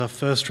Our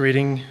first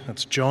reading,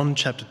 that's John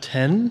chapter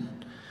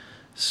 10,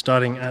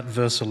 starting at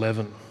verse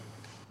 11.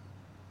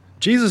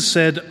 Jesus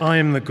said, "I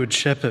am the good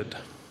shepherd.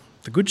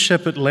 The good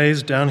shepherd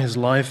lays down his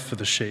life for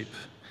the sheep.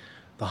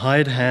 The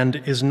hired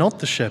hand is not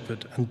the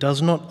shepherd and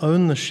does not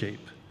own the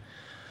sheep.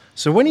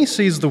 So when he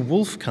sees the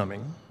wolf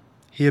coming,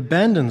 he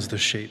abandons the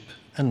sheep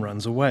and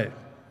runs away.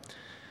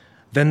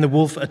 Then the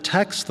wolf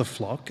attacks the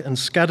flock and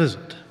scatters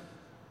it.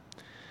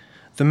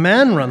 The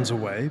man runs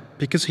away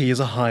because he is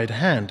a hired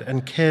hand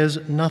and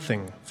cares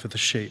nothing for the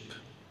sheep.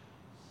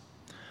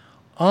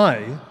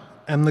 I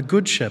am the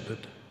good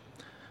shepherd.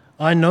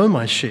 I know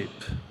my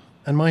sheep,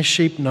 and my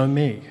sheep know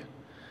me,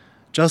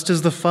 just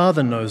as the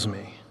Father knows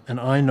me, and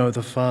I know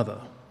the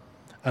Father,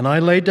 and I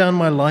lay down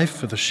my life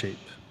for the sheep.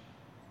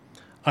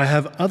 I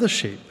have other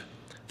sheep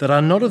that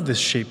are not of this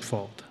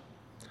sheepfold.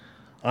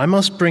 I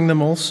must bring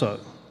them also.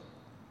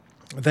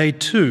 They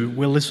too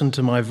will listen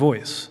to my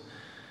voice,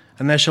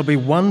 and there shall be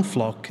one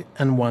flock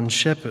and one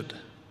shepherd.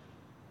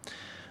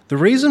 The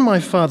reason my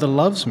Father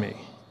loves me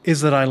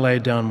is that I lay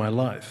down my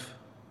life,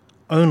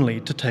 only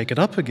to take it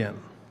up again.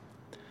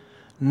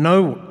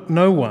 No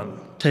one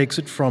takes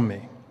it from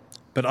me,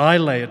 but I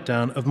lay it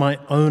down of my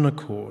own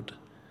accord.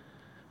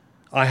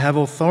 I have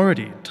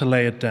authority to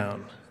lay it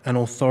down and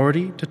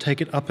authority to take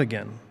it up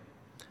again.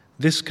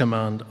 This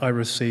command I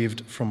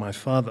received from my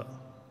Father."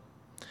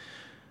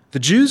 The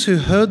Jews who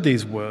heard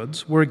these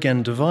words were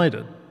again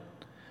divided.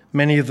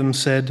 Many of them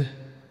said,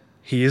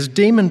 "He is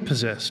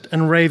demon-possessed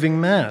and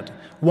raving mad.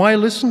 Why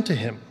listen to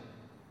him?"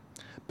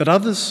 But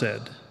others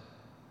said,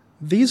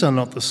 "These are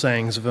not the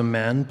sayings of a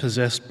man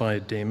possessed by a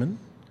demon.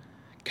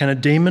 Can a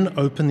demon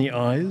open the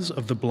eyes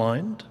of the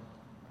blind?"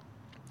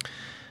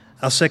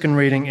 Our second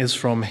reading is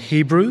from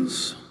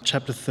Hebrews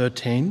chapter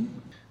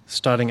 13,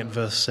 starting at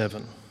verse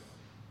 7.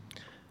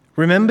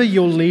 "Remember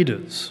your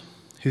leaders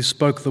who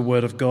spoke the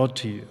word of God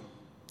to you.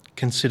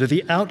 Consider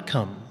the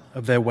outcome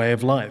of their way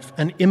of life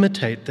and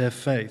imitate their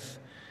faith.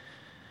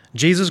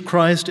 Jesus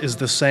Christ is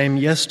the same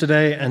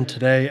yesterday and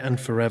today and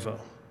forever.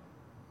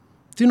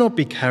 Do not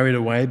be carried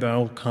away by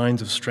all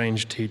kinds of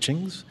strange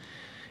teachings.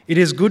 It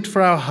is good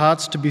for our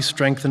hearts to be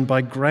strengthened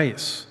by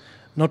grace,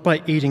 not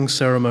by eating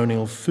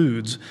ceremonial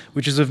foods,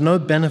 which is of no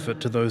benefit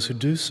to those who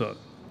do so.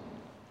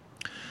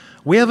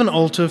 We have an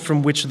altar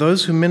from which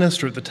those who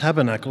minister at the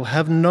tabernacle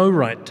have no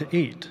right to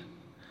eat.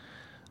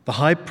 The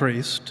high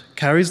priest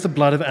carries the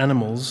blood of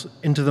animals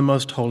into the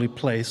most holy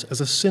place as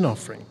a sin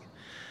offering,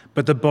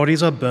 but the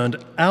bodies are burned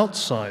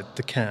outside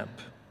the camp.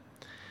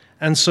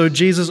 And so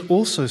Jesus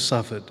also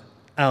suffered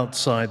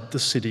outside the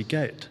city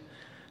gate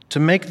to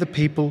make the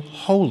people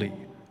holy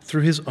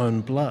through his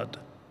own blood.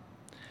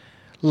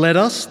 Let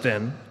us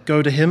then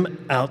go to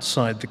him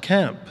outside the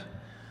camp,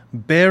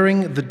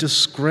 bearing the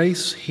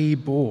disgrace he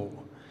bore.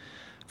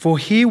 For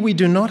here we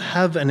do not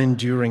have an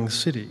enduring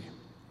city,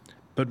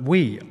 but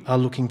we are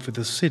looking for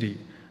the city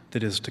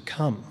that is to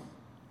come.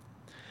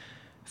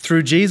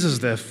 Through Jesus,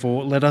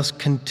 therefore, let us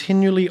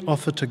continually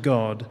offer to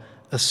God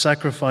a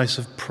sacrifice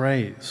of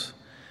praise,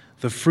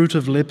 the fruit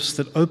of lips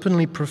that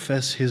openly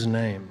profess his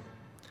name.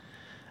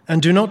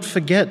 And do not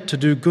forget to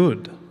do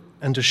good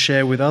and to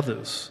share with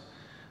others,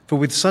 for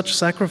with such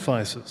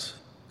sacrifices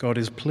God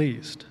is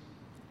pleased.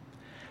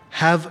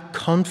 Have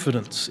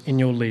confidence in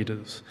your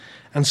leaders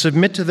and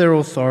submit to their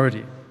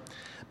authority,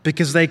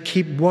 because they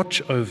keep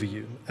watch over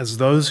you as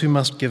those who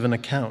must give an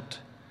account.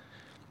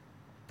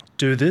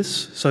 Do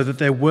this so that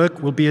their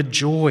work will be a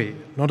joy,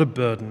 not a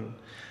burden,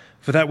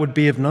 for that would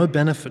be of no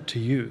benefit to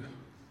you.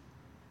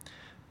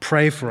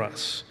 Pray for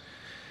us.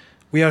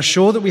 We are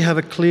sure that we have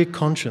a clear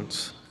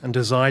conscience and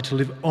desire to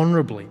live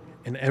honourably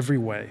in every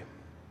way.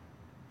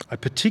 I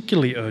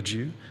particularly urge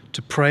you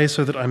to pray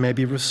so that I may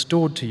be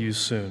restored to you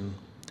soon.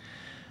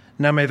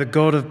 Now may the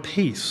God of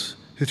peace,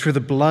 who through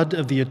the blood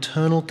of the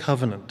eternal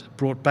covenant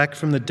brought back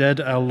from the dead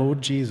our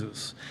Lord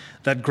Jesus,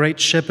 that great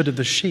shepherd of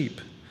the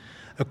sheep,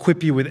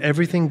 equip you with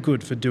everything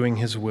good for doing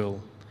his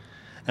will.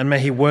 And may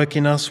he work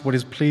in us what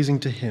is pleasing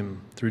to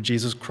him, through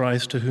Jesus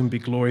Christ, to whom be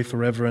glory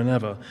forever and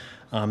ever.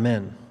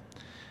 Amen.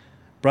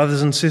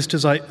 Brothers and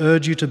sisters, I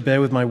urge you to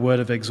bear with my word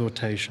of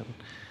exhortation.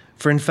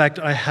 For in fact,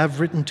 I have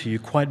written to you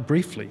quite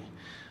briefly.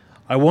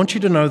 I want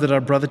you to know that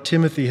our brother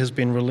Timothy has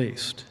been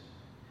released.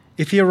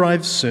 If he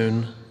arrives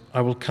soon, I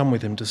will come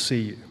with him to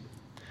see you.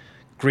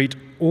 Greet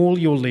all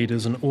your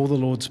leaders and all the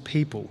Lord's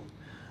people.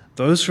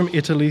 Those from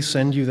Italy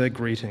send you their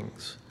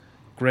greetings.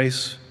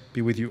 Grace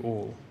be with you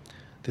all.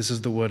 This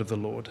is the word of the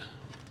Lord.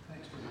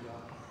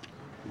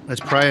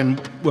 Let's pray and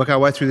work our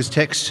way through this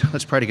text.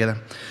 Let's pray together.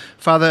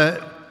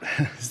 Father,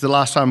 this is the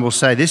last time we'll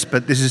say this,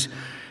 but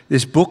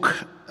this book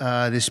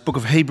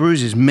of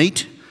Hebrews is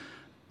meat,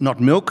 not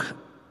milk.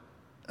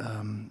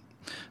 And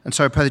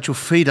so I pray that you'll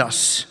feed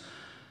us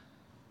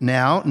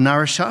now,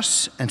 nourish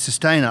us and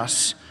sustain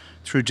us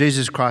through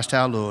Jesus Christ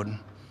our Lord.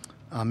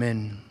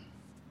 Amen.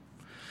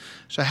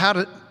 So how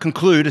to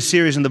conclude a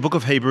series in the book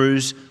of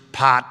Hebrews,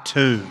 part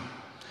 2.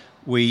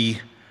 We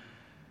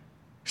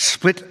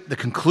split the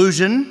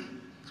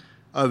conclusion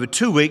over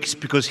 2 weeks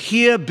because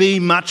here be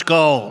much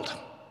gold.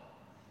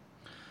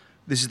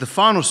 This is the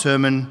final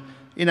sermon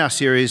in our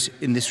series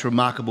in this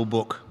remarkable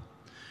book.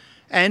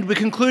 And we're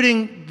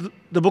concluding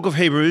the book of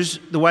Hebrews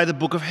the way the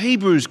book of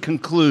Hebrews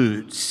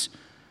concludes.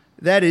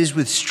 That is,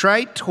 with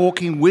straight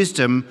talking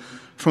wisdom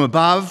from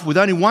above, with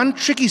only one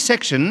tricky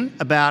section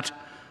about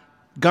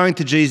going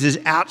to Jesus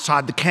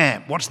outside the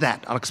camp. What's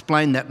that? I'll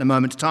explain that in a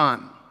moment's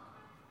time.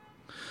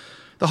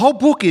 The whole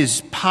book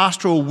is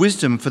pastoral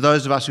wisdom for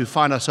those of us who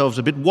find ourselves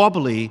a bit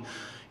wobbly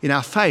in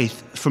our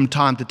faith from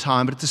time to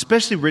time, but it's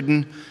especially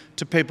written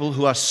to people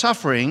who are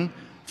suffering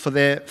for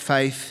their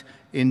faith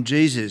in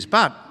Jesus.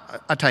 But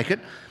I take it,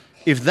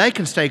 if they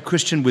can stay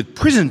Christian with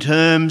prison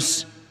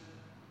terms,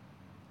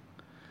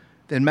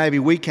 then maybe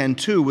we can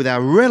too with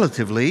our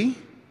relatively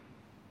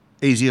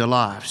easier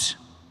lives.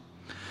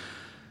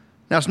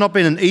 Now, it's not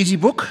been an easy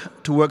book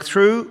to work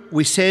through.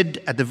 We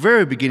said at the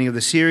very beginning of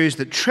the series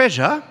that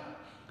treasure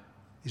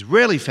is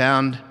rarely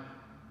found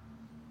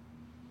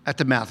at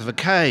the mouth of a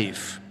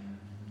cave.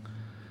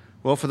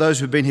 Well, for those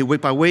who've been here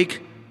week by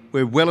week,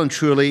 we're well and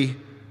truly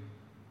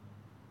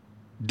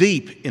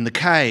deep in the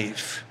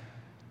cave.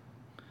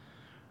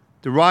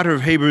 The writer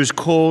of Hebrews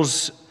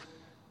calls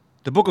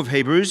the book of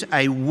Hebrews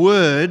a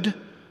word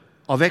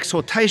of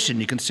exhortation.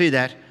 You can see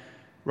that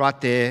right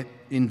there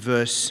in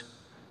verse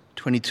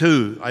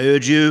 22. I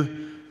urge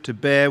you to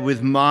bear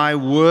with my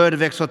word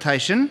of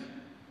exhortation.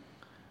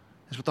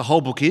 That's what the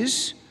whole book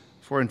is.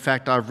 For in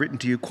fact, I've written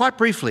to you quite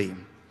briefly.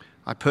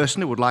 I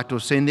personally would like to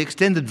have seen the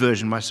extended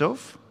version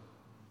myself.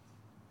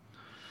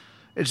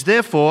 It's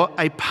therefore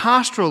a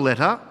pastoral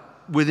letter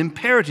with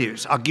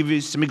imperatives. I'll give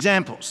you some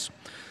examples.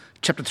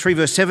 Chapter 3,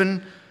 verse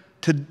 7,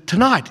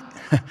 tonight,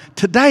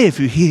 today if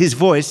you hear his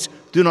voice,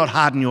 do not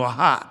harden your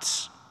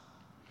hearts.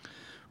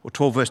 Or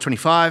 12, verse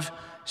 25,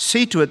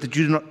 see to it that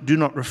you do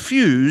not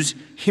refuse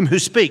him who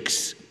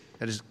speaks,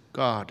 that is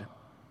God.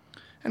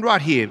 And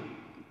right here,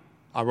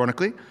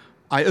 ironically,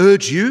 I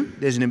urge you,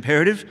 there's an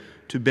imperative,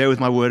 to bear with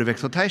my word of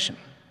exhortation.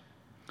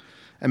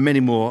 And many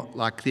more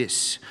like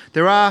this.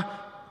 There are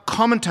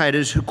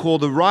commentators who call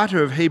the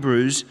writer of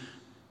Hebrews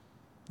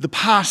the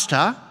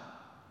pastor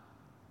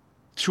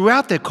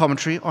throughout their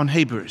commentary on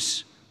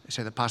Hebrews. They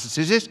say the pastor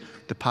says this,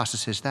 the pastor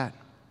says that.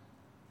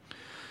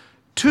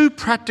 Two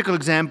practical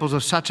examples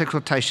of such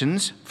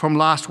exhortations from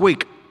last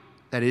week,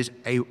 that is,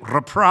 a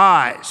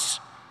reprise.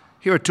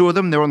 Here are two of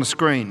them, they're on the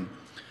screen.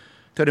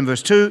 13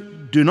 verse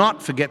 2, do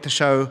not forget to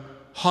show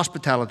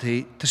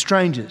hospitality to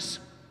strangers.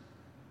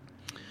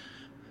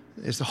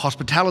 There's the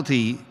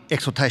hospitality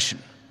exhortation.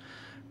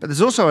 But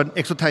there's also an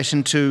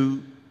exhortation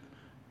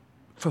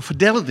for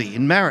fidelity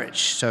in marriage.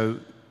 So,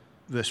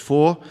 verse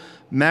 4,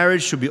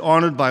 marriage should be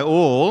honoured by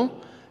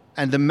all,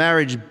 and the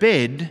marriage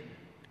bed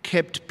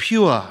kept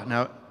pure.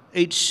 Now,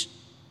 each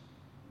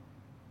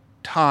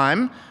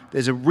time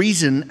there's a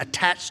reason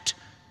attached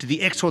to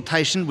the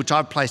exhortation, which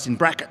I've placed in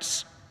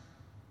brackets.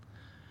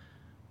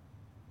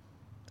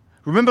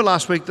 Remember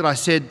last week that I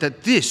said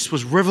that this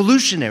was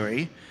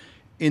revolutionary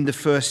in the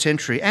first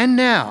century, and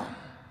now.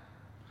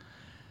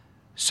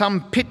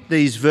 Some pit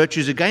these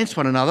virtues against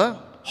one another,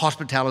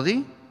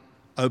 hospitality,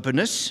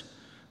 openness,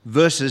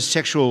 versus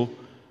sexual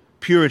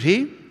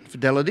purity,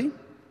 fidelity,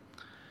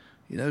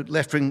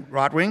 left wing,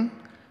 right wing,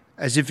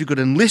 as if you could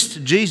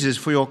enlist Jesus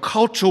for your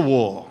culture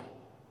war.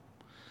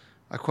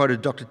 I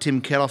quoted Dr.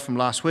 Tim Keller from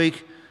last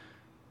week.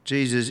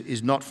 Jesus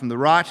is not from the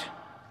right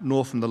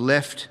nor from the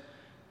left,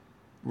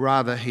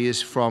 rather he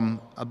is from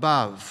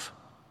above.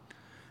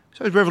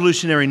 So he's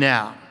revolutionary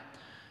now.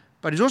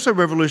 But he's also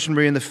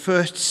revolutionary in the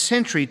first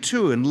century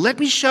too. And let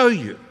me show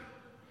you.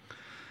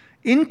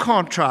 In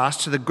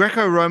contrast to the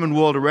Greco-Roman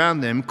world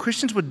around them,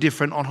 Christians were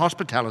different on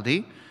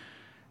hospitality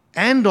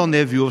and on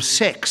their view of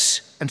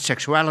sex and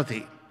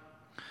sexuality.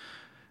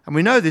 And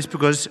we know this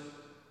because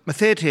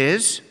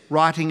Matthias,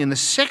 writing in the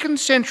 2nd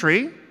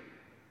century,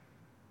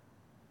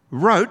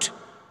 wrote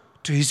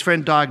to his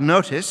friend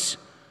Diognetus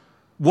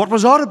what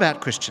was odd about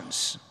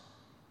Christians.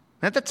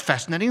 Now that's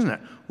fascinating, isn't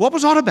it? What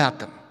was odd about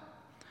them?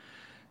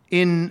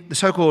 In the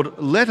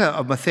so-called letter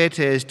of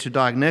Matthias to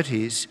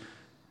Diognetus,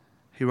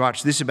 he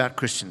writes this about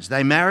Christians.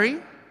 They marry,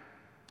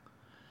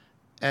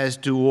 as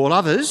do all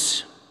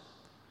others.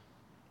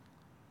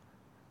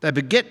 They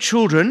beget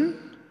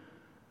children,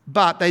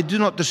 but they do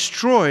not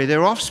destroy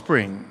their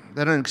offspring.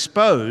 They don't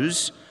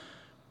expose,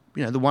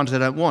 the ones they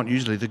don't want,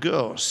 usually the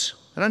girls.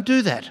 They don't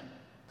do that.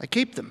 They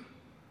keep them.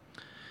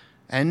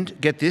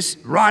 And get this,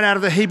 right out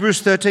of the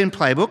Hebrews 13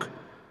 playbook,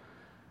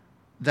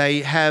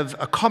 they have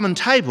a common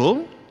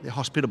table, they're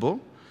hospitable,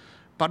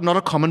 but not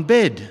a common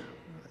bed.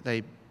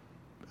 They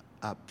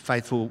are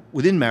faithful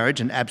within marriage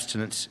and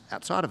abstinence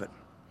outside of it.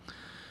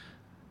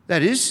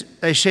 That is,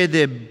 they share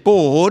their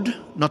board,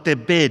 not their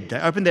bed. They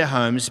open their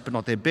homes, but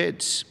not their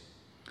beds.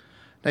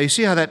 Now you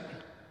see how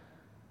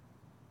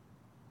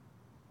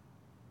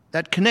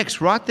that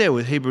connects right there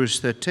with Hebrews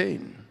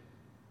 13.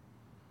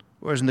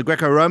 Whereas in the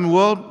Greco-Roman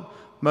world,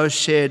 most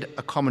shared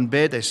a common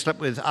bed. They slept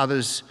with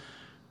others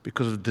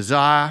because of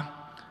desire.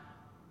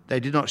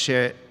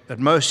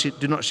 Most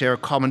did not share a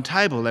common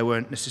table. They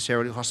weren't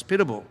necessarily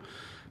hospitable.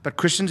 But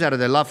Christians, out of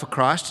their love for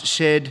Christ,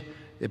 shared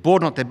their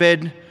board, not their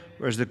bed,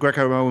 whereas the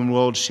Greco-Roman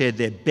world shared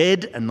their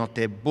bed and not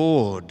their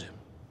board.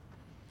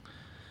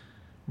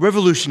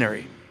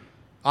 Revolutionary.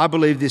 I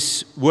believe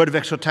this word of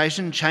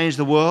exhortation changed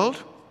the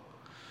world.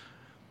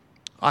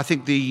 I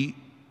think the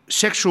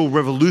sexual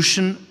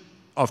revolution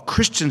of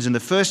Christians in the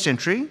first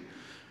century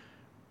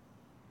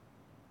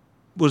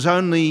was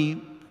only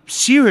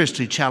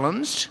seriously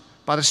challenged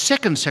by the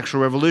second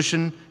sexual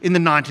revolution in the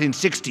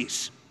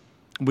 1960s.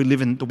 We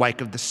live in the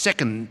wake of the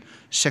second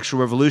sexual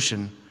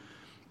revolution,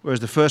 whereas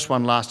the first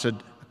one lasted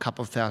a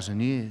couple of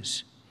thousand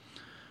years.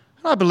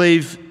 And I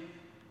believe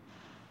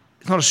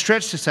it's not a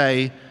stretch to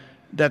say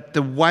that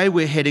the way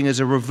we're heading is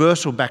a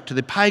reversal back to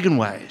the pagan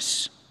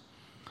ways.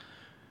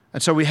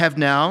 And so we have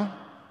now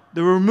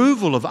the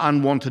removal of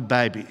unwanted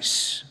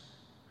babies.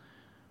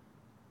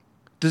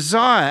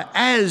 Desire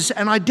as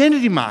an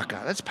identity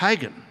marker, that's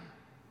pagan.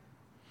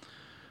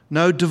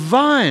 No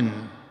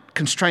divine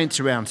constraints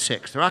around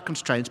sex. There are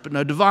constraints, but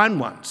no divine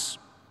ones.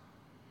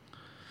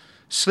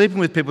 Sleeping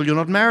with people you're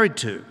not married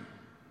to.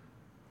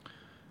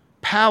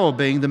 Power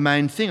being the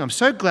main thing. I'm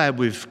so glad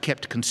we've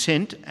kept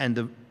consent and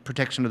the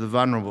protection of the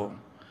vulnerable,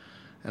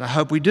 and I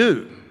hope we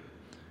do.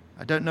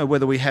 I don't know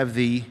whether we have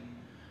the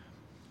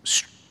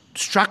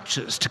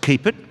structures to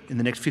keep it in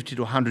the next 50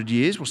 to 100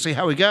 years. We'll see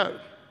how we go.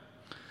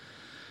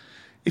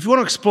 If you want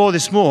to explore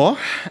this more,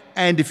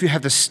 and if you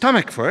have the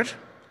stomach for it,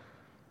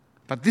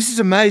 but this is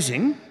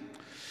amazing.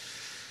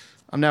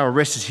 I'm now a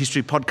Rest is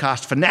History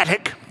podcast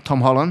fanatic,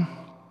 Tom Holland.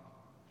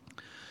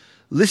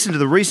 Listen to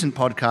the recent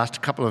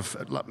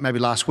podcast, maybe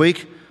last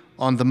week,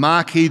 on the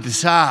Marquis de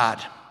Sade,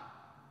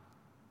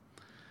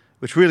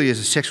 which really is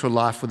a sexual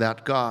life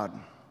without God.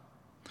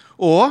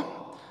 Or,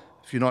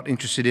 if you're not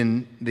interested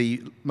in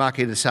the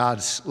Marquis de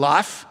Sade's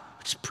life,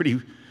 which is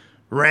pretty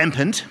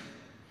rampant,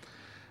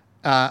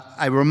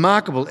 a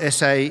remarkable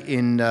essay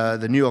in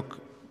the New York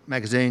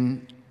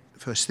magazine,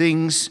 First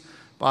Things,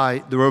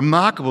 by the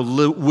remarkable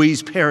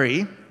Louise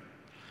Perry,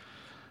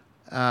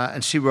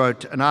 and she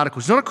wrote an article.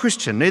 She's not a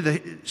Christian, neither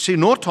she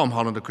nor Tom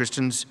Holland are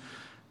Christians,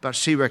 but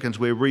she reckons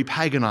we're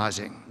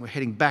repaganising. We're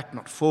heading back,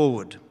 not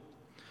forward.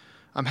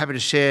 I'm happy to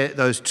share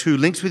those two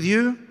links with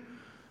you,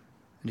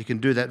 and you can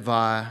do that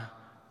via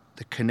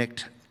the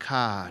Connect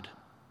card.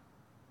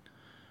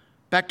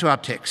 Back to our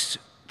text.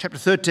 Chapter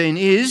 13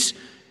 is,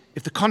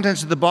 if the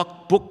contents of the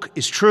book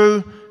is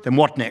true, then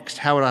what next?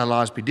 How would our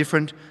lives be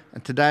different?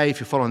 And today, if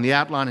you're following the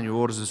outline in your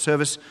orders of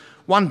service,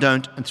 1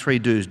 don't and 3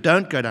 do's.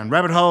 Don't go down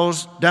rabbit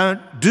holes.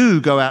 Do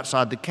go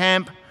outside the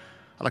camp.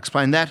 I'll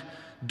explain that.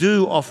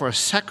 Do offer a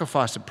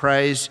sacrifice of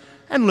praise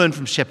and learn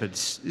from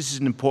shepherds. This is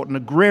an important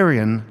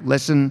agrarian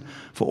lesson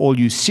for all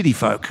you city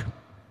folk.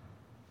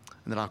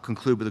 And then I'll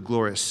conclude with a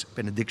glorious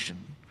benediction.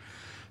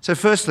 So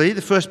firstly,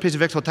 the first piece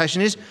of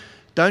exhortation is,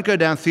 don't go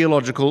down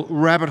theological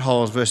rabbit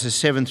holes, verses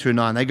 7 through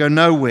 9. They go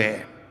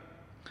nowhere.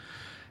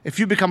 If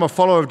you become a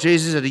follower of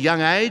Jesus at a young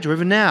age, or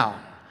even now,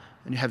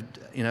 and you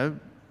have,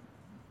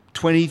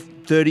 20,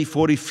 30,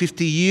 40,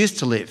 50 years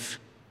to live,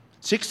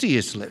 60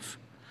 years to live,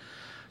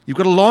 you've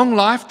got a long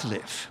life to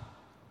live.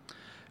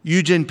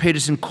 Eugene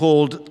Peterson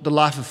called the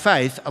life of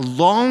faith a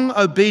long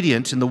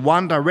obedience in the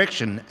one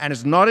direction, and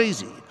it's not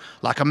easy,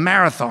 like a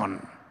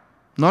marathon.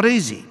 Not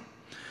easy.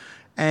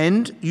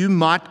 And you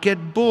might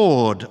get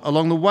bored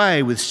along the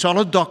way with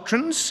solid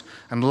doctrines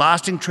and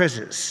lasting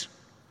treasures.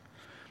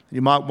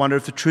 You might wonder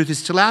if the truth is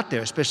still out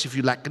there, especially if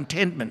you lack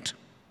contentment.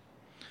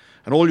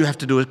 And all you have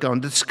to do is go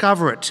and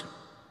discover it.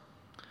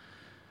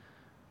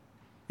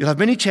 You'll have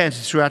many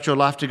chances throughout your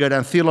life to go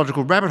down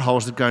theological rabbit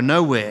holes that go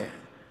nowhere.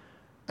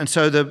 And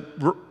so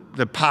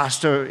the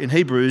pastor in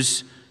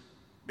Hebrews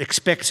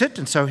expects it,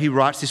 and so he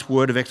writes this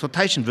word of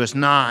exhortation, verse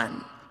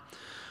 9.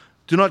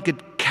 Do not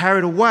get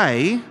carried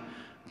away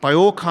by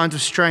all kinds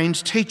of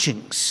strange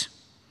teachings.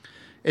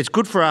 It's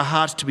good for our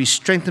hearts to be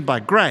strengthened by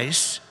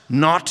grace,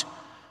 not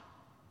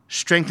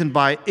strengthened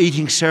by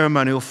eating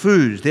ceremonial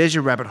foods. There's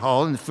your rabbit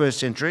hole in the first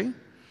century,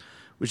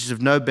 which is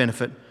of no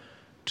benefit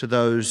to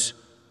those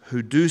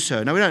who do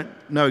so. Now, we don't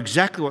know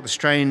exactly what the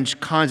strange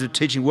kinds of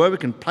teaching were. We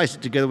can place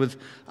it together with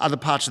other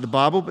parts of the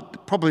Bible, but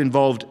it probably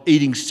involved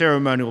eating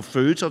ceremonial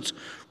food, so it's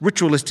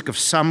ritualistic of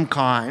some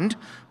kind.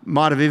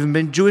 Might have even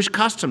been Jewish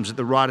customs that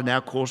the writer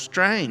now calls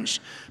strange.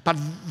 But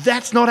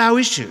that's not our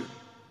issue,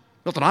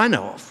 not that I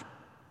know of.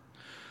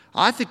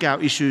 I think our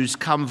issues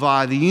come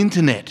via the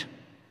internet.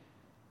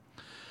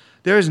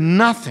 There is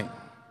nothing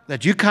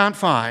that you can't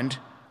find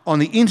on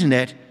the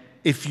internet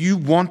if you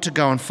want to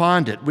go and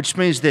find it, which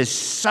means there's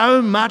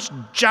so much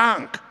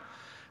junk.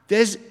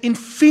 There's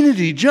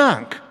infinity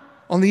junk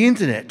on the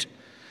internet.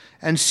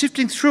 And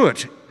sifting through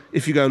it,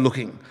 if you go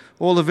looking,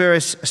 all the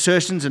various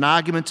assertions and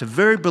arguments of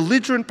very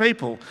belligerent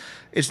people,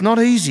 it's not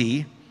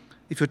easy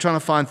if you're trying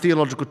to find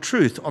theological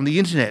truth on the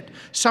internet.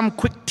 Some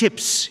quick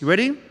tips. You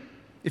ready?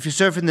 If you're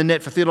surfing the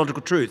net for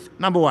theological truth.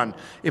 Number 1,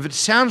 if it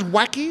sounds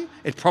wacky,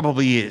 it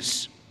probably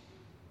is.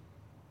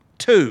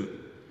 2,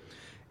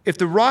 if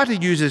the writer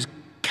uses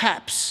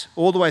caps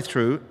all the way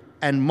through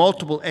and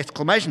multiple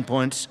exclamation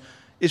points,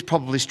 is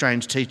probably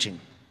strange teaching.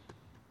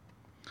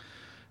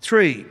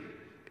 3,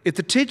 If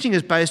the teaching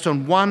is based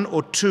on one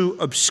or two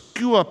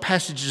obscure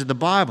passages of the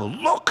Bible,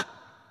 look,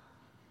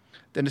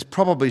 then it's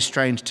probably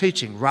strange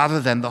teaching rather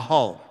than the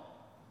whole.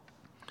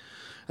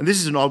 And this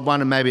is an odd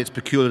one, and maybe it's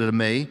peculiar to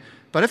me,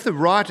 but if the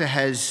writer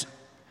has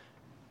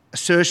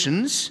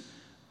assertions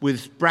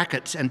with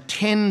brackets and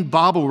 10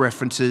 Bible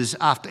references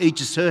after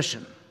each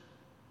assertion,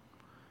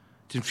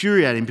 it's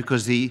infuriating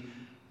because the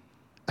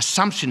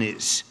assumption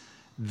is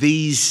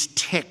these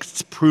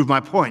texts prove my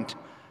point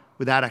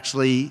without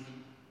actually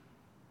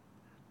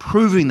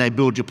proving they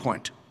build your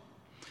point.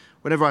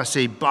 Whenever I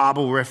see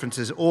Bible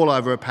references all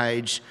over a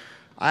page,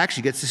 I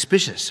actually get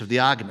suspicious of the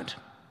argument.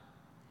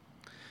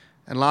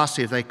 And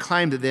lastly, if they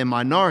claim that their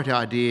minority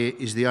idea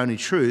is the only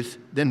truth,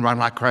 then run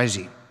like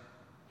crazy.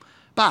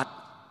 But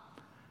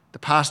the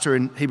pastor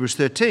in Hebrews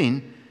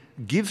 13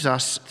 gives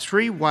us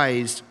 3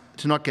 ways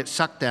to not get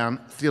sucked down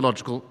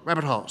theological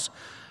rabbit holes.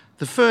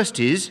 The first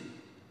is,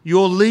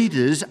 your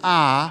leaders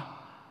are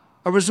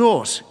a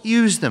resource.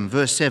 Use them,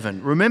 verse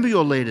 7. Remember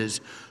your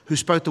leaders who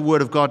spoke the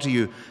word of God to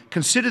you.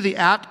 Consider the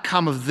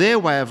outcome of their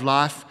way of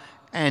life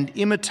and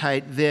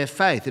imitate their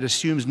faith. It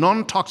assumes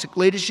non-toxic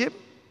leadership.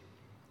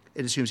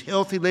 It assumes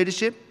healthy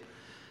leadership.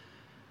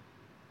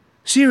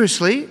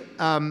 Seriously,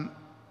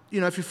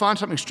 if you find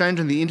something strange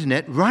on the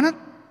internet, run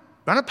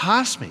it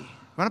past me.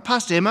 Run it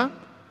past Emma.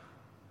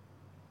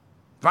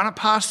 Run it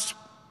past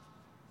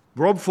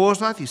Rob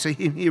Forsyth. You see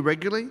him here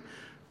regularly.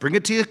 Bring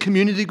it to your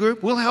community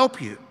group. We'll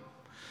help you.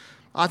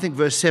 I think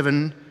verse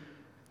 7,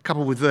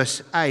 coupled with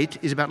verse 8,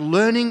 is about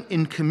learning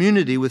in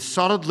community with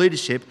solid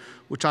leadership,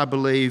 which I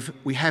believe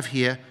we have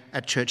here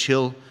at Church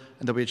Hill,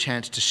 and there'll be a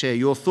chance to share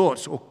your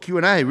thoughts, or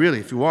Q&A really,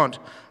 if you want,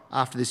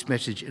 after this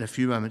message in a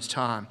few moments'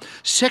 time.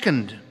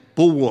 Second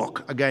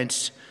bulwark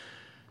against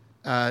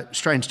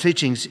strange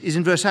teachings is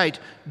in verse 8.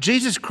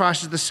 Jesus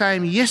Christ is the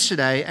same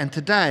yesterday and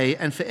today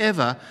and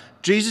forever.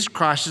 Jesus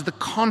Christ is the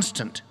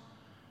constant,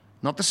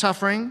 not the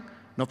suffering,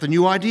 not the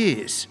new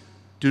ideas.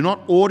 Do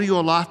not order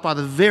your life by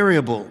the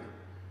variable,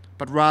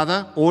 but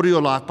rather order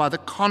your life by the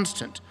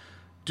constant.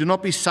 Do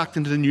not be sucked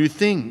into the new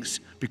things.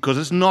 Because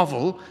it's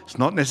novel, it's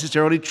not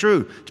necessarily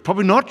true. It's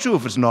probably not true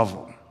if it's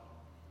novel.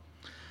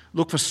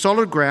 Look for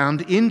solid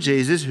ground in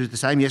Jesus, who's the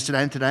same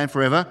yesterday and today and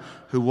forever,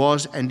 who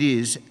was and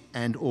is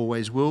and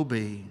always will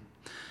be.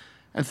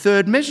 And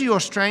third, measure your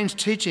strange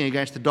teaching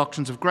against the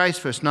doctrines of grace.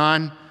 Verse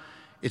 9,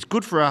 it's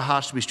good for our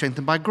hearts to be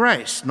strengthened by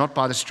grace, not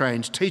by the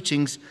strange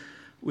teachings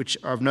which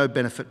are of no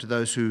benefit to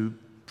those who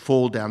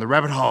fall down the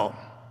rabbit hole.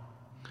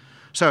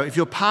 So if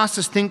your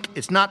pastors think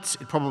it's nuts,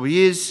 it probably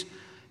is.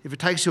 If it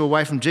takes you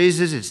away from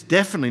Jesus, it's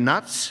definitely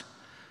nuts.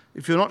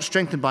 If you're not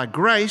strengthened by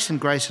grace and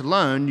grace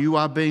alone, you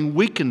are being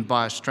weakened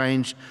by a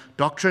strange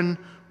doctrine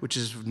which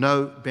is of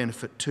no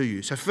benefit to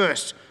you. So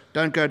first,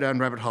 don't go down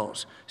rabbit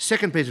holes.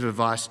 Second piece of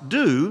advice,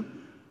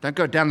 don't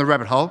go down the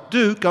rabbit hole,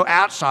 go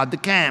outside the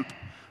camp.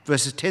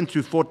 Verses 10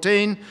 through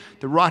 14,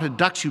 the writer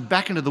ducks you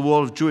back into the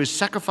world of Jewish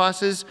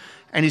sacrifices,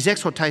 and his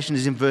exhortation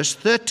is in verse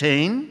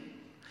 13.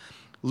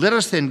 Let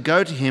us then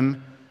go to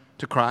him,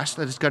 to Christ,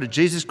 let us go to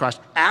Jesus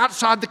Christ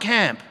outside the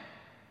camp,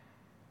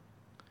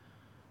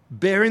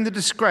 bearing the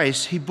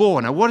disgrace he bore.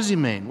 Now, what does he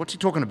mean? What's he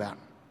talking about?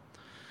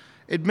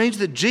 It means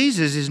that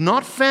Jesus is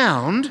not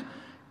found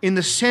in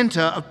the centre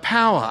of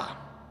power.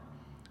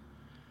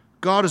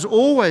 God has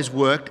always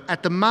worked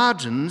at the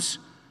margins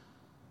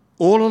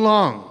all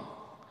along.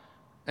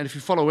 And if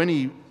you follow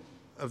any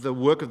of the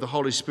work of the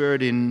Holy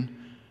Spirit in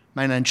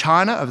mainland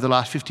China over the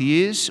last 50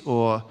 years,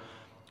 or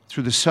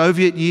through the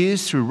Soviet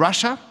years, through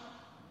Russia,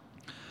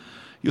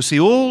 you'll see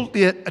all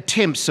the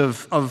attempts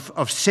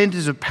of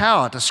centres of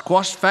power to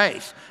squash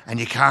faith, and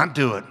you can't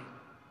do it.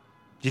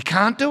 You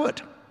can't do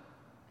it.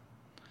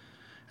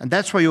 And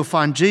that's where you'll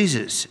find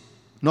Jesus,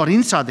 not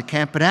inside the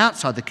camp, but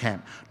outside the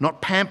camp.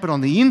 Not pampered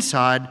on the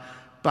inside,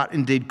 but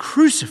indeed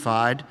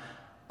crucified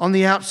on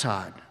the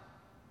outside.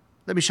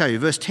 Let me show you.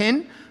 Verse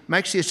 10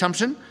 makes the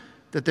assumption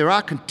that there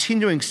are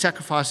continuing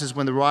sacrifices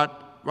when the writer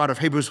of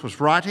Hebrews was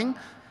writing.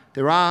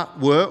 There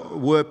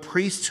were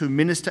priests who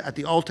minister at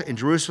the altar in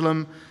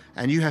Jerusalem,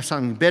 and you have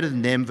something better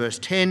than them. Verse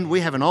 10, we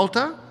have an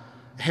altar,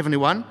 a heavenly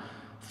one,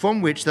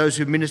 from which those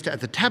who minister at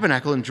the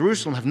tabernacle in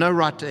Jerusalem have no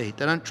right to eat.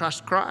 They don't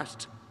trust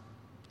Christ.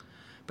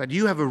 But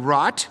you have a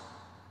right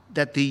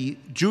that the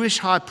Jewish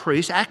high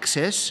priest,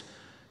 access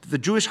that the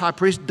Jewish high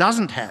priest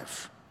doesn't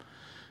have.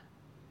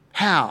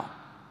 How?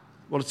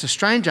 Well, it's a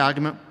strange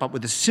argument, but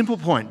with a simple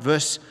point.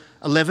 Verse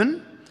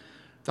 11,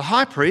 the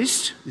high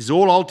priest, this is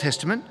all Old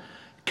Testament,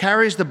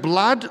 carries the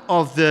blood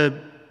of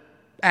the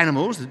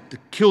animals, the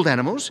killed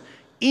animals,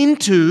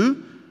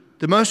 into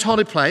the most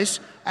holy place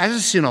as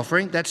a sin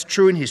offering. That's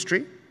true in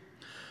history.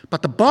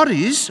 But the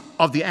bodies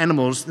of the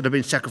animals that have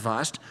been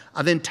sacrificed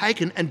are then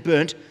taken and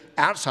burnt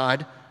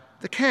outside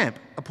the camp,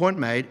 a point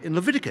made in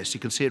Leviticus. You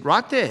can see it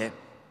right there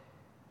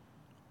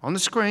on the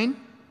screen.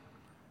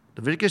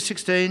 Leviticus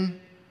 16,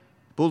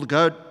 bull, the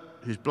goat,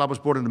 whose blood was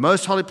brought into the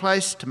most holy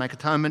place to make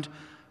atonement,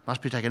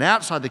 must be taken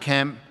outside the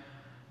camp.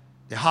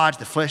 Their hides,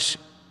 the flesh,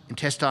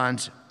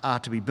 intestines are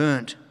to be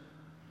burnt.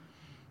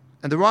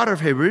 And the writer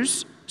of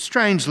Hebrews,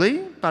 strangely,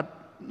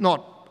 but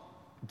not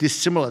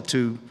dissimilar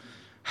to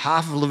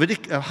half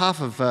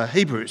of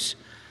Hebrews,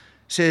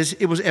 says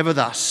it was ever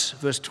thus.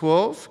 Verse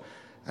 12,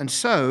 and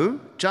so,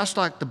 just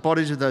like the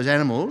bodies of those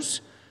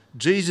animals,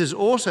 Jesus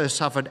also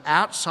suffered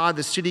outside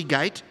the city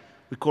gate,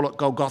 we call it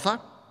Golgotha,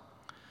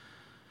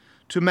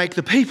 to make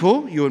the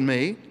people, you and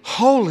me,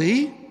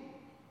 holy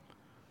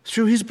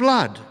through his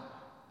blood,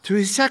 through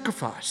his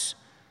sacrifice.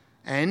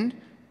 And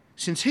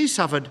since he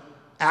suffered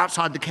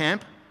outside the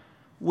camp,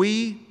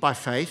 we, by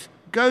faith,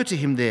 go to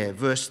him there.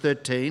 Verse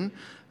 13,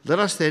 let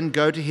us then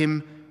go to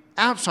him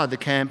outside the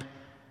camp,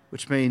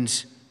 which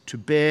means to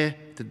bear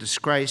the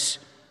disgrace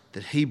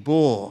that he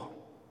bore.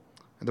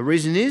 And the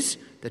reason is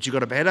that you've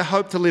got a better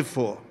hope to live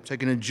for, so you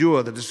can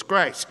endure the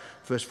disgrace.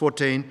 Verse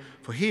 14,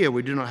 for here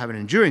we do not have an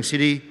enduring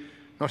city,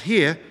 not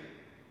here,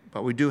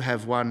 but we do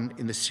have one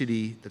in the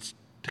city that's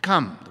to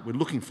come, that we're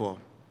looking for.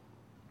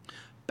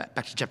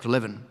 Back to chapter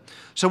 11.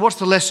 So what's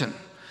the lesson?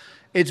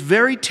 It's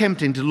very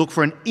tempting to look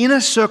for an inner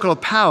circle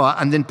of power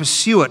and then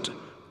pursue it,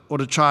 or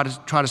to try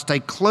to stay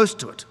close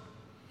to it.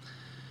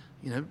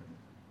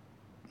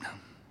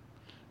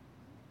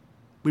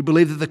 We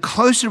believe that the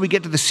closer we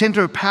get to the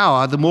center of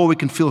power, the more we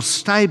can feel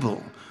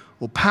stable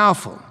or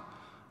powerful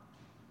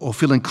or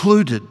feel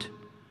included,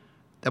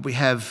 that we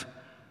have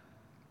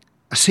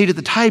a seat at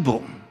the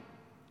table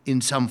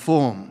in some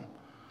form.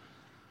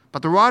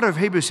 But the writer of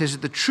Hebrews says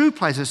that the true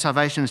place of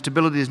salvation and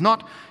stability is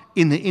not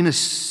in the inner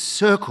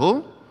circle,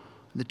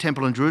 in the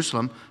temple in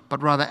Jerusalem,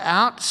 but rather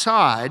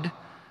outside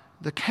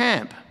the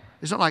camp.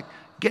 It's not like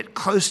get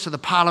close to the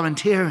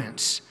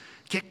parliamentarians,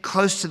 get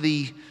close to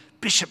the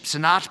bishops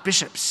and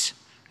archbishops,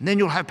 and then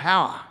you'll have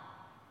power.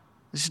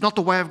 This is not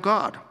the way of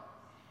God.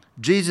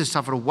 Jesus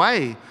suffered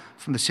away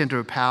from the center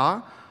of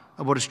power,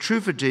 and what is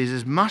true for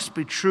Jesus must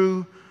be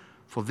true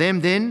for them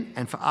then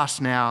and for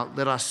us now.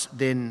 Let us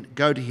then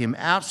go to him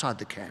outside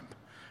the camp.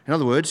 In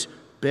other words,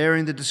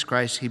 bearing the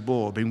disgrace he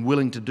bore, being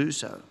willing to do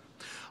so.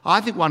 I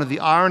think one of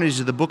the ironies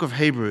of the book of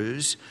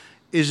Hebrews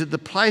is that the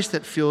place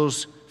that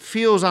feels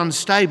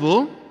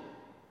unstable,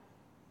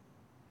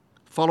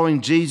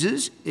 following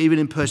Jesus, even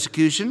in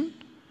persecution,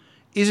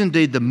 is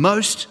indeed the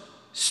most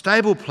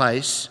stable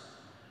place,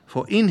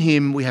 for in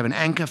him we have an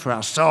anchor for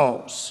our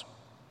souls.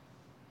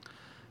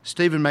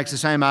 Stephen makes the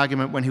same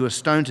argument when he was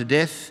stoned to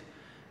death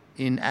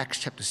in Acts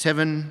chapter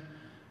 7.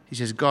 He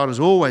says, God has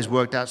always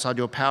worked outside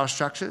your power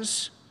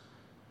structures,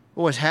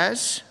 always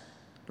has.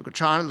 Look at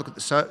China, look at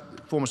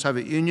the former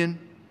Soviet Union.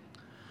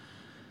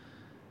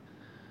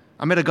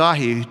 I met a guy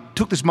here who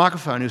took this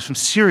microphone. He was from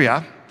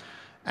Syria,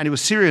 and he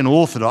was Syrian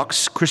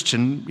Orthodox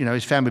Christian.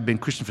 His family had been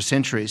Christian for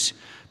centuries,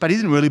 but he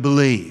didn't really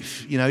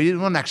believe. He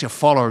wasn't actually a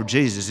follower of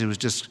Jesus. He was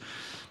just,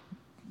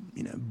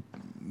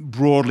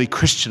 broadly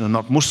Christian and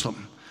not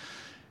Muslim.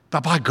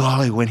 But by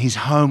golly, when his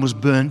home was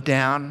burnt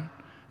down,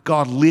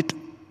 God lit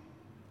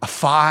a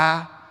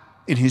fire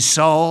in his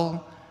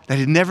soul that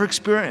he'd never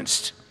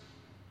experienced.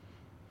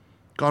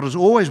 God has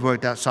always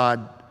worked outside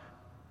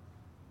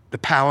the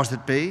powers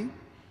that be.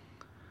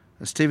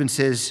 And Stephen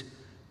says,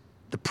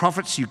 the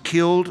prophets you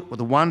killed were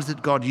the ones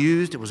that God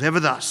used. It was ever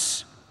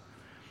thus.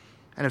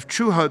 And if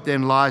true hope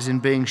then lies in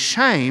being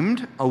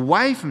shamed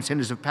away from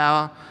centers of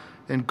power,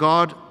 then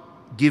God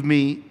give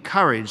me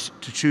courage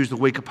to choose the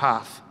weaker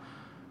path,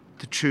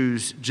 to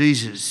choose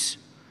Jesus.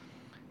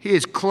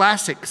 Here's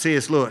classic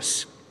C.S.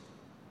 Lewis.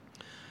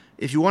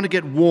 If you want to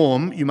get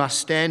warm, you must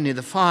stand near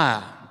the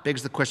fire.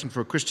 Begs the question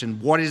for a Christian,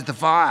 what is the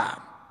fire?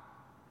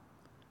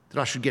 That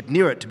I should get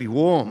near it to be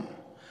warm.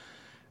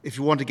 If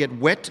you want to get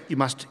wet, you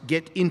must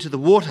get into the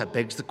water.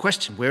 Begs the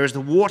question, where is the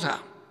water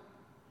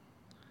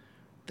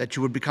that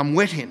you would become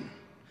wet in?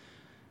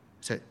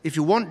 So if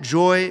you want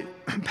joy,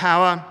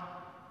 power,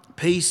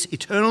 peace,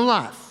 eternal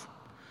life,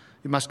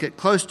 you must get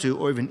close to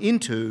or even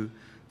into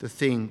the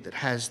thing that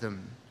has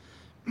them.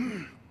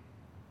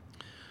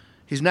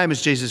 His name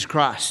is Jesus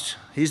Christ.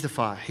 He's the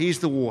fire, he's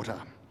the water,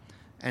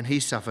 and he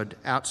suffered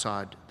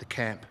outside the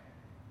camp.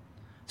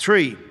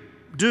 3,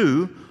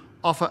 do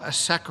offer a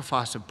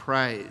sacrifice of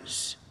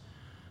praise.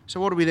 So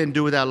what do we then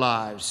do with our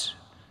lives?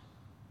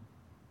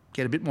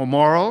 Get a bit more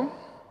moral?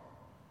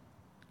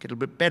 Get a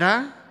bit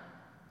better?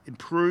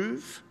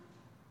 Improve?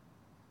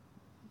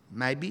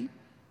 Maybe.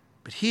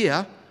 But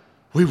here,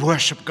 we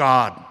worship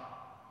God.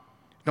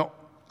 Not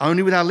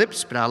only with our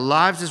lips, but our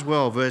lives as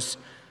well. Verse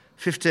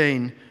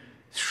 15,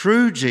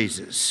 through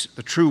Jesus,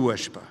 the true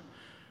worshipper,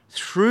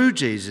 through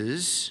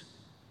Jesus,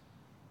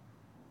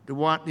 the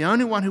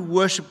only one who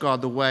worshipped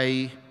God the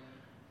way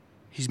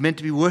he's meant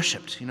to be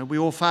worshipped. We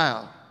all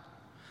fail.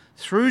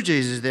 Through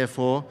Jesus,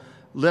 therefore,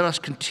 let us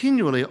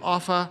continually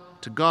offer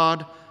to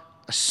God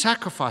a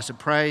sacrifice of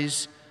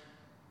praise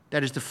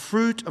that is the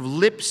fruit of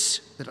lips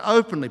that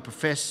openly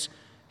profess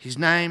his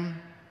name,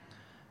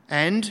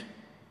 and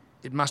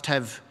it must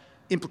have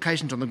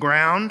implications on the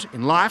ground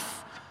in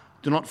life.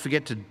 Do not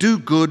forget to do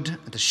good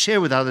and to share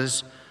with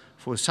others,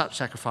 for with such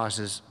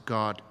sacrifices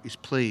God is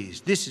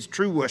pleased. This is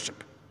true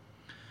worship.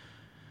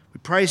 We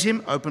praise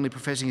him, openly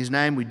professing his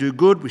name. We do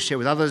good, we share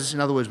with others.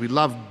 In other words, we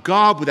love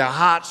God with our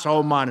heart,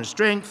 soul, mind and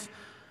strength.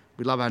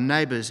 We love our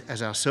neighbours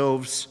as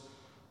ourselves.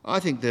 I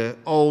think the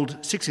old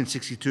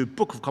 1662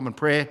 Book of Common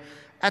Prayer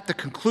at the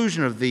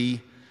conclusion of the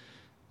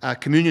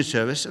communion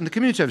service, and the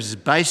communion service is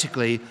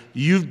basically,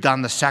 you've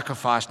done the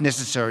sacrifice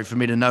necessary for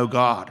me to know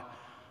God.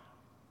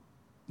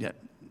 Yeah,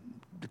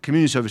 the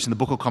communion service in the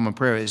Book of Common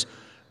Prayer is,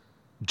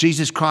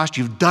 Jesus Christ,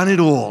 you've done it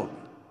all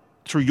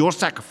through your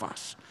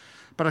sacrifice.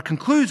 But it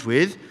concludes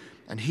with,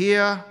 and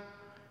here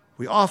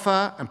we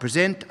offer and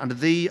present unto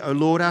thee, O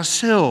Lord,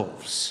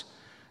 ourselves,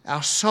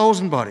 our souls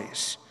and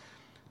bodies,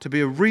 to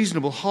be a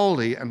reasonable,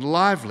 holy and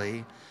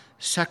lively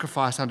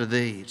sacrifice unto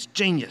thee. It's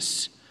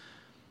genius.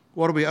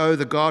 What do we owe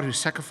the God who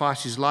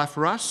sacrificed his life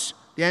for us?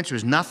 The answer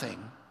is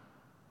nothing.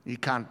 You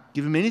can't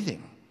give him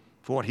anything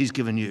for what he's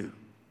given you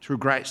through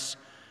grace.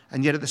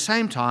 And yet at the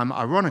same time,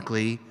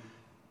 ironically,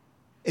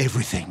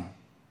 everything,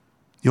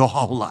 your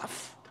whole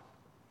life.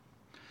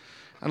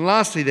 And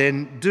lastly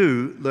then,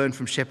 do learn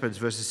from shepherds,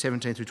 verses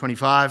 17 through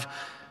 25.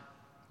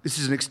 This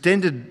is an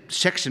extended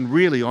section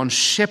really on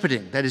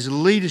shepherding, that is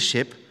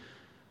leadership.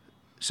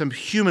 Some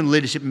human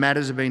leadership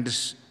matters are being,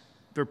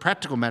 very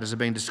practical matters are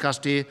being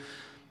discussed here.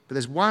 But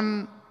there's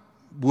one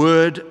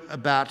word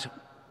about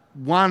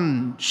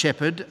one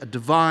shepherd, a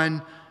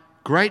divine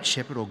great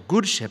shepherd or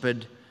good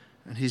shepherd,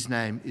 and his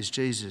name is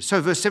Jesus. So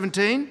verse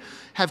 17,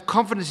 have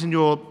confidence in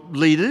your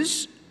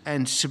leaders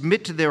and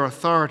submit to their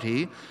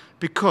authority,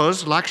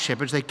 because, like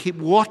shepherds, they keep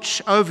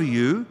watch over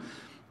you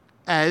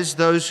as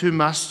those who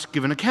must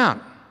give an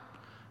account.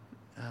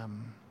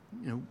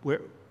 We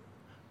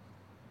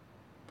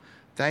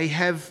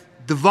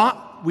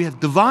have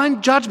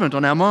divine judgment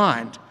on our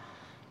mind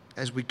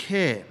as we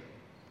care.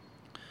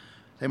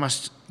 They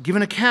must give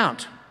an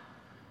account,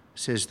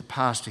 says the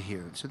pastor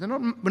here. So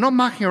we're not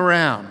mucking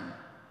around.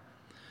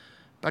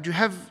 But you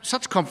have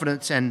such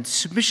confidence and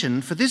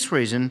submission for this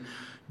reason.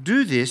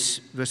 Do this,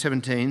 verse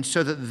 17,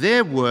 so that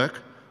their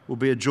work will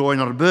be a joy,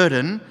 not a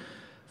burden,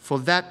 for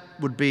that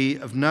would be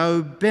of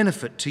no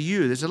benefit to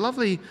you. There's a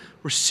lovely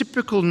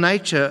reciprocal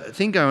nature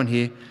thing going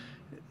here.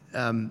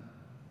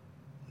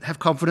 Have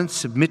confidence,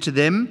 submit to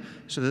them,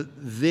 so that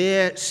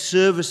their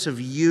service of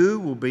you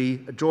will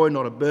be a joy,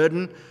 not a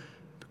burden,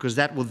 because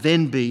that will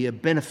then be a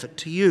benefit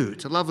to you.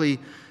 It's a lovely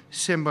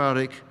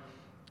symbiotic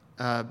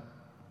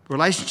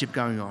relationship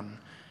going on.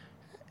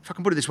 If I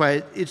can put it this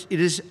way, it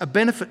is a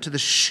benefit to the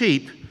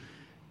sheep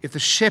if the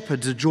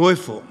shepherds are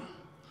joyful.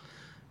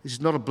 This is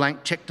not a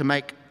blank check to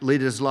make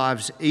leaders'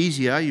 lives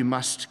easier. You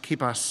must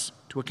keep us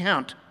to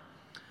account.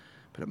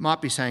 But it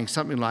might be saying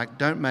something like,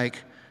 don't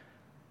make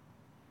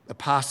a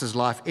pastor's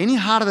life any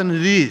harder than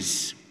it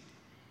is.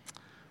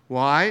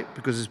 Why?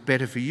 Because it's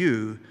better for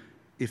you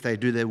if they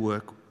do their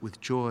work with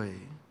joy.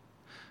 And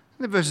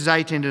then verses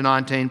 18 to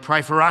 19,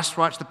 pray for us,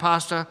 writes the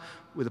pastor,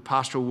 with a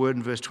pastoral word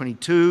in verse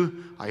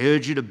 22. I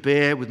urge you to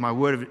bear with my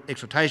word of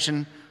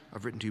exhortation.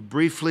 I've written to you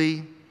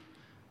briefly.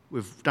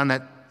 We've done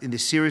that in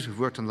this series. We've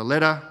worked on the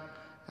letter,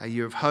 a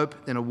year of hope.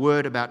 Then a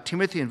word about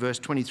Timothy in verse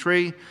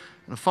 23.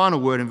 And a final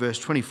word in verse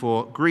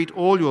 24. Greet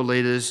all your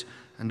leaders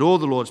and all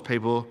the Lord's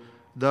people.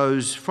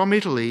 Those from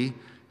Italy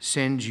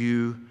send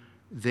you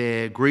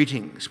their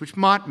greetings, which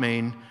might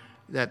mean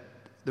that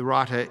the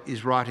writer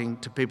is writing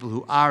to people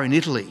who are in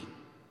Italy.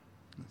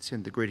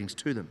 Send the greetings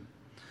to them.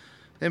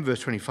 Then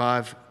verse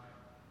 25,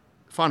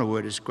 the final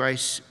word is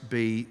grace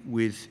be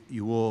with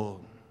you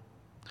all.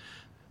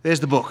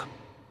 There's the book.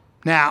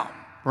 Now,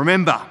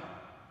 remember,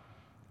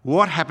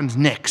 what happens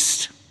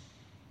next?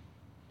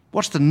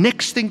 What's the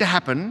next thing to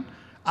happen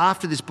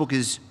after this book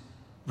is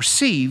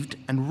received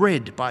and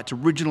read by its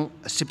original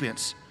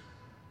recipients?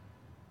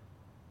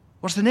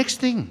 What's the next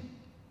thing?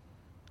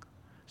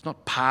 It's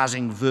not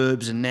parsing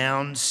verbs and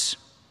nouns.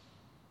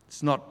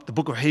 It's not the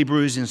book of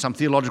Hebrews in some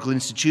theological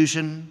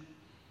institution.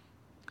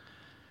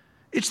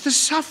 It's the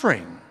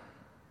suffering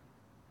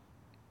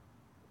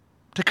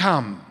to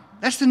come.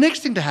 That's the next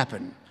thing to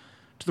happen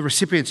to the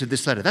recipients of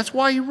this letter. That's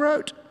why he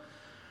wrote.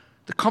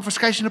 The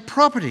confiscation of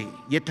property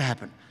yet to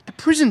happen. The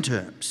prison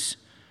terms.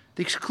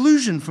 The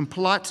exclusion from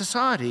polite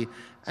society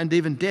and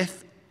even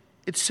death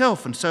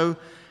itself. And so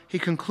he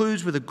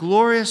concludes with a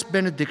glorious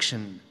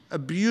benediction, a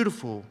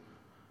beautiful,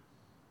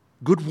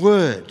 good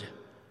word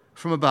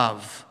from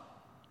above.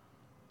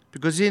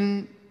 Because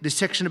in this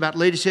section about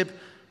leadership,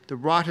 the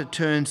writer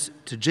turns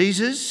to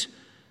Jesus.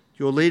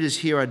 Your leaders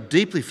here are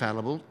deeply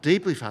valuable,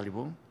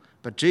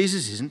 but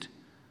Jesus isn't.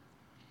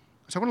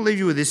 So I want to leave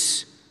you with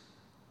this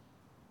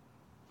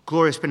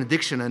glorious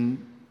benediction,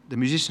 and the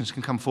musicians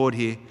can come forward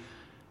here,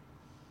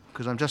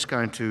 because I'm just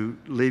going to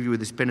leave you with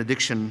this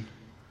benediction,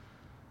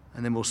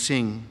 and then we'll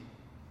sing.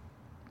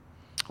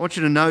 I want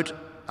you to note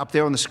up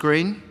there on the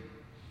screen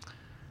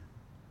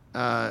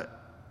that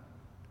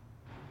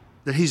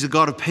he's a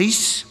God of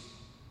peace.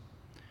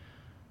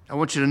 I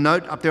want you to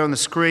note up there on the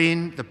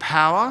screen the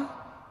power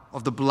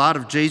of the blood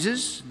of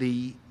Jesus,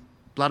 the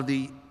blood of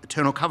the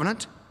eternal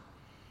covenant.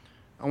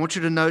 I want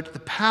you to note the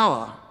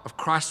power of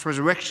Christ's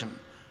resurrection,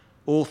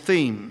 all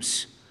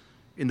themes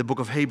in the book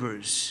of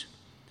Hebrews.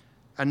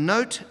 And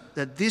note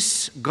that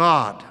this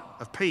God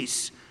of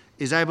peace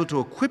is able to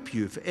equip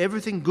you for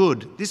everything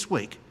good this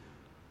week,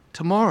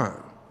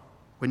 tomorrow,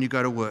 when you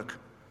go to work.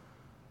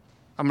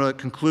 I'm going to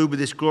conclude with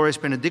this glorious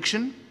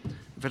benediction.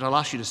 In fact, I'll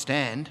ask you to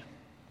stand.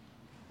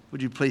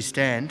 Would you please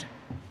stand?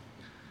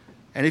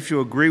 And if you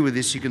agree with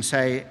this, you can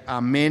say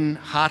amen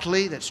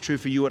heartily. That's true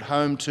for you at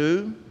home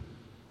too.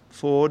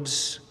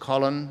 Fords,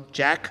 Colin,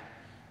 Jack,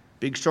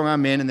 big strong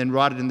amen, and then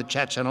write it in the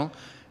chat channel.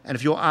 And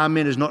if your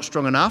amen is not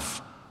strong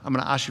enough, I'm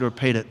going to ask you to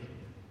repeat it.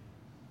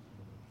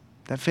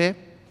 That fair?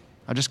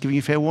 I'm just giving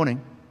you fair warning.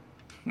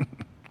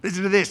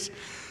 Listen to this.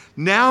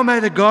 Now may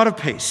the God of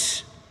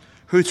peace,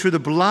 who through the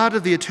blood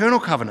of the eternal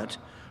covenant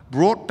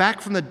brought back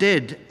from the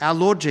dead our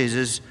Lord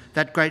Jesus,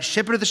 that great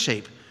shepherd of the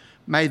sheep,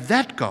 may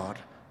that God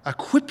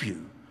equip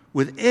you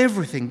with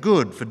everything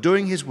good for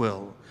doing his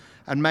will,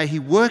 and may he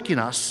work in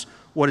us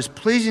what is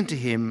pleasing to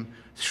him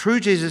through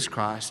Jesus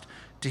Christ.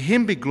 To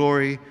him be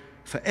glory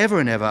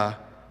forever and ever.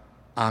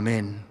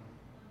 Amen.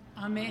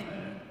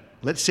 Amen.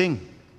 Let's sing.